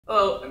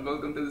Hello and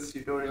welcome to this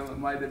tutorial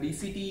on why the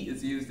DCT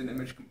is used in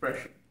image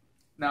compression.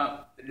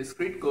 Now, the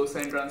discrete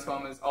cosine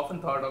transform is often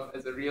thought of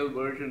as a real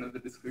version of the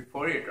discrete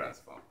Fourier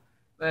transform.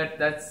 But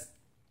that's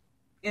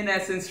in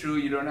essence true,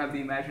 you don't have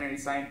the imaginary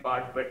sine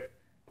part, but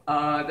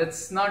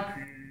that's not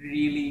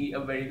really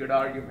a very good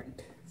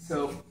argument.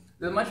 So,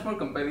 there's a much more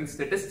compelling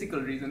statistical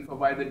reason for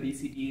why the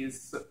DCT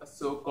is a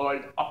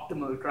so-called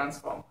optimal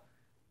transform,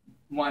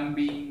 one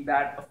being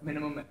that of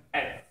minimum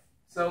error.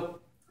 So,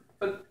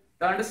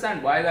 to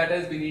understand why that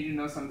is, we need to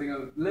know something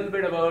a little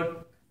bit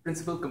about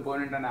principal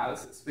component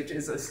analysis, which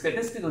is a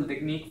statistical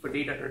technique for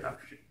data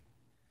reduction.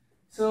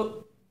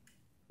 So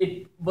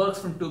it works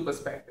from two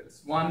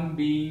perspectives, one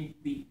being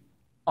the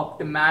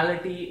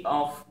optimality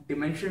of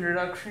dimension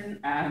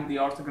reduction and the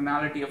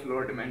orthogonality of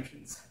lower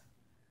dimensions.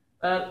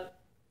 What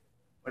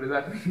does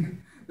that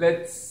mean?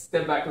 Let's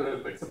step back a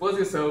little bit. Suppose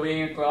you're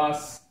surveying a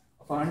class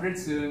of 100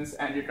 students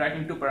and you're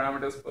tracking 2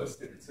 parameters per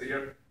student. So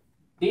your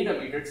data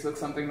matrix looks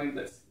something like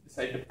this.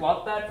 Decide to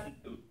plot that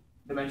into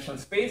dimensional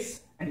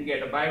space and you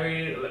get a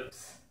bivariate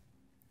ellipse.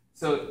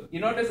 So you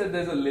notice that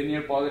there's a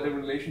linear positive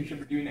relationship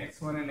between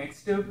x1 and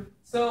x2,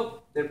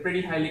 so they're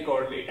pretty highly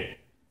correlated.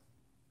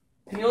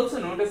 And you also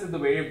notice that the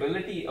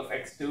variability of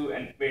x2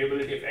 and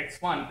variability of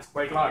x1 is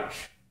quite large.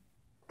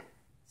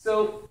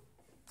 So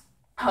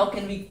how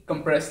can we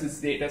compress this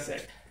data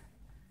set?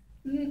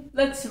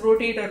 Let's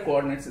rotate our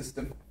coordinate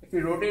system. If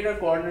we rotate our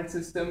coordinate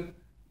system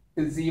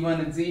to z1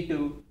 and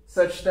z2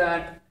 such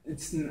that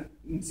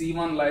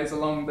z1 lies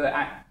along the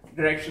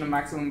direction of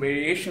maximum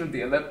variation of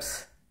the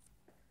ellipse,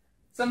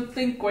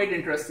 something quite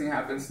interesting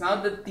happens.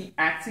 Now that the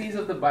axes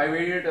of the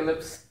bivariate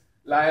ellipse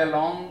lie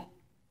along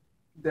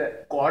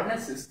the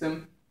coordinate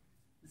system,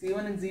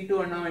 z1 and z2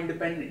 are now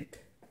independent.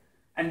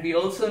 And we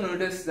also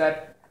notice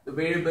that the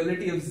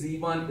variability of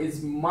z1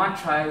 is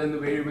much higher than the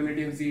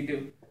variability of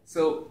z2.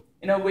 So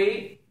in a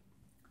way,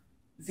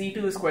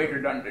 z2 is quite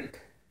redundant.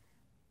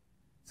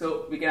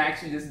 So we can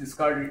actually just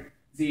discard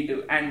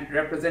z2 and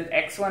represent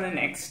x1 and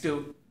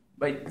x2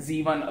 by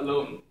z1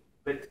 alone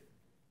with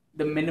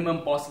the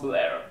minimum possible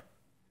error.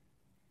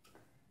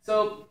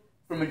 So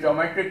from a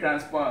geometric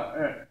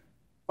transform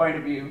point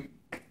of view,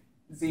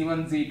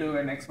 z1, z2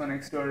 and x1,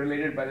 x2 are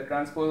related by the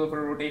transpose of a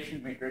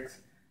rotation matrix.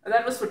 And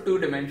that was for 2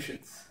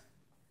 dimensions.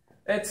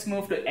 Let's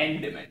move to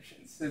n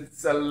dimensions.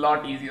 It's a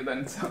lot easier than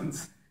it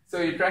sounds.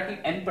 So you're tracking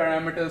n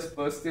parameters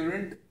per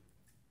student,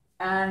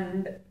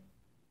 and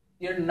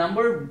your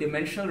number of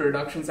dimensional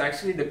reductions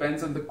actually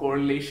depends on the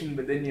correlation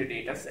within your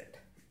data set.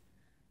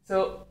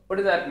 So what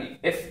does that mean?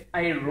 If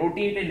I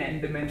rotate an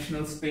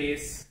n-dimensional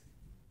space,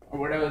 or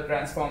whatever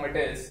transform it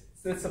is,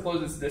 so let's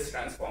suppose it's this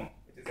transform,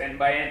 which is n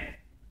by n.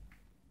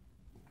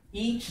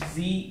 Each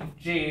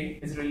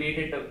zj is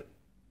related to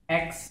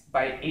x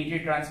by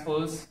aj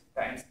transpose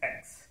times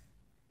x.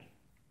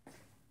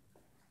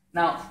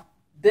 Now,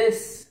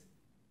 this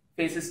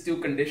faces 2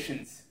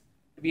 conditions.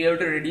 To be able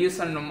to reduce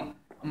our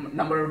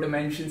number of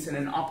dimensions in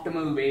an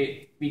optimal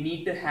way, we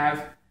need to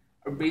have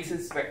our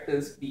basis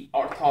vectors be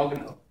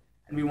orthogonal,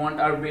 and we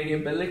want our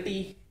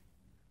variability,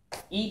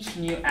 each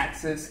new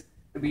axis,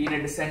 to be in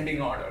a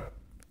descending order.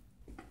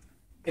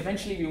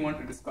 Eventually we want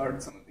to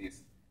discard some of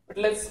these, but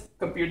let's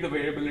compute the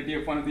variability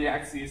of one of the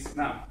axes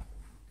now.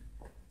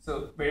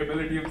 So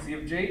variability of z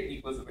of j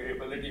equals the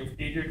variability of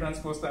aj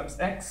transpose times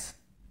x,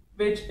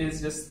 which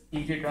is just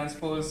aj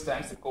transpose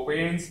times the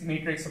covariance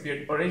matrix of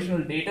your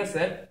original data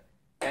set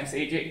times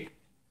aj.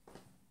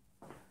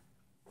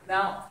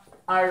 Now,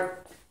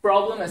 our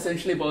problem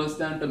essentially boils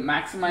down to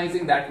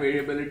maximizing that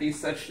variability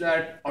such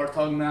that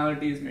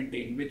orthogonality is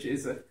maintained, which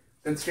is a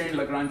constrained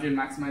Lagrangian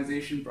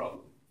maximization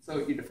problem. So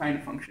you define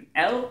a function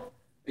L,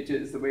 which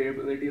is the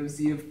variability of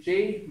z of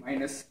j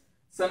minus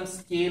some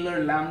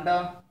scalar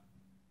lambda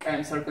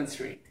times our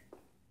constraint.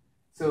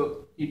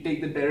 So you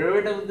take the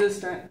derivative of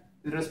this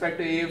with respect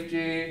to a of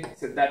j,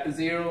 set that to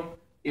 0,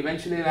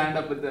 eventually land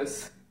up with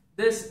this.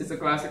 This is a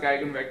classic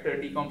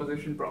eigenvector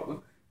decomposition problem,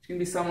 which can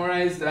be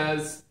summarized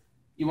as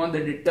you want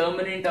the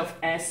determinant of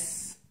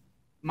S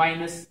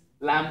minus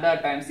lambda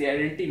times the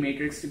identity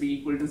matrix to be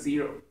equal to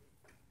 0.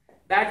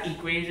 That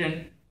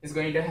equation is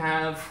going to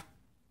have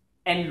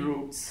n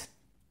roots,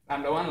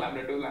 lambda 1,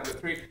 lambda 2, lambda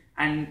 3,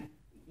 and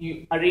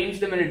you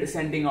arrange them in a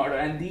descending order,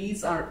 and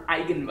these are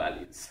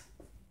eigenvalues.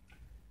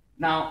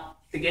 Now,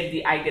 to get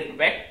the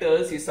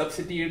eigenvectors, you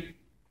substitute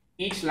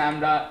each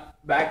lambda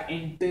back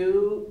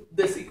into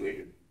this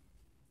equation.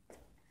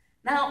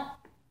 Now,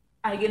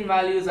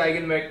 eigenvalues,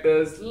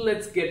 eigenvectors,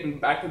 let's get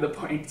back to the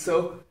point.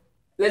 So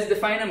let's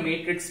define a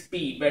matrix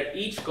P where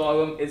each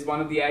column is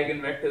one of the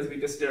eigenvectors we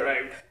just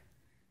derived.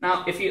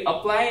 Now if you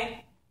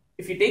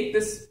take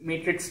this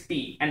matrix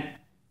P and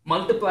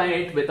multiply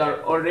it with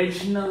our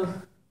original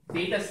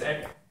data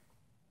set,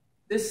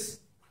 this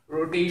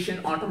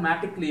rotation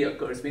automatically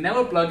occurs. We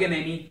never plug in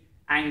any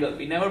angle,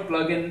 we never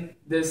plug in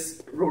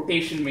this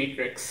rotation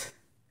matrix.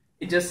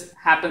 It just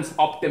happens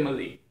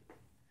optimally.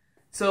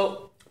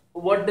 So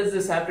what does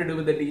this have to do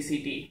with the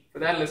DCT? For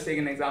that, let's take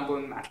an example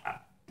in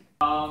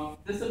MATLAB.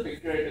 This is a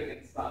picture I took in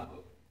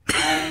Istanbul.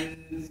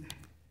 And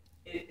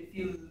if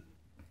you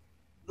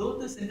load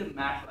this into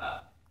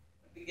MATLAB,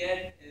 what we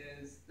get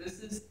is this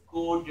is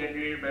code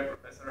generated by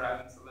Professor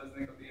Alan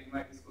Selesnik of the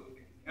NYU School of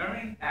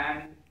Engineering,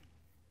 and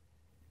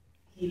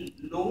he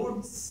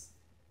loads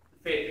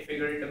the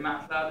figure into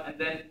MATLAB and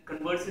then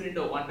converts it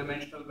into a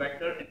one-dimensional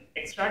vector and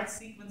extracts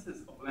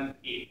sequences of length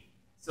 8.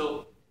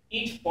 So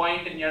each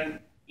point in your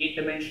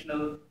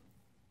 8-dimensional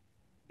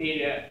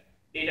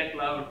data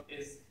cloud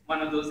is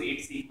one of those 8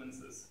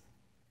 sequences.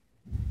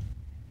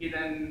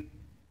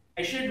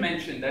 I should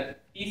mention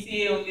that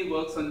PCA only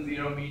works on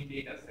zero mean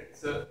data sets.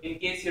 So in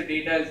case your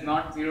data is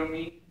not zero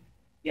mean,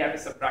 you have to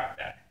subtract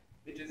that,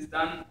 which is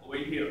done over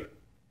here.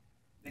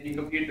 Then you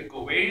compute the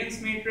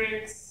covariance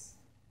matrix,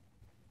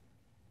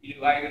 you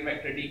do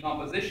eigenvector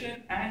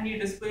decomposition, and you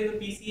display the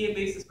PCA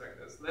basis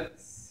vectors.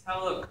 Let's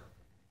have a look.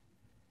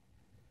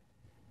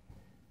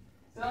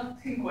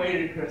 Something quite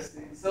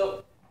interesting.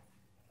 So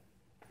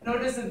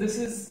notice that this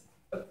is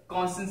a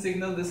constant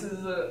signal. This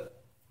is a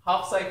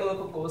half cycle of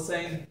a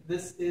cosine.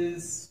 This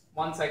is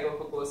one cycle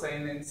of a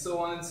cosine, and so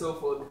on and so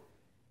forth.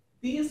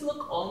 These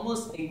look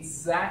almost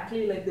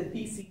exactly like the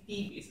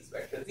DCT basis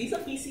vectors. These are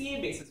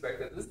PCA basis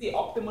vectors. This is the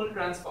optimal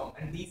transform,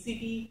 and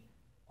DCT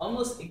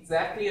almost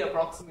exactly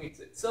approximates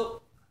it.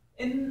 So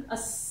in a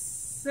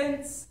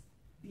sense,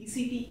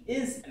 DCT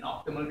is an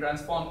optimal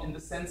transform in the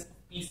sense of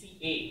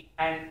PCA,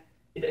 and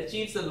it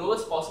achieves the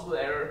lowest possible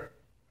error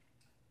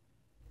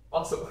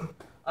possible.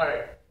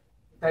 Alright,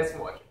 thanks for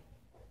watching.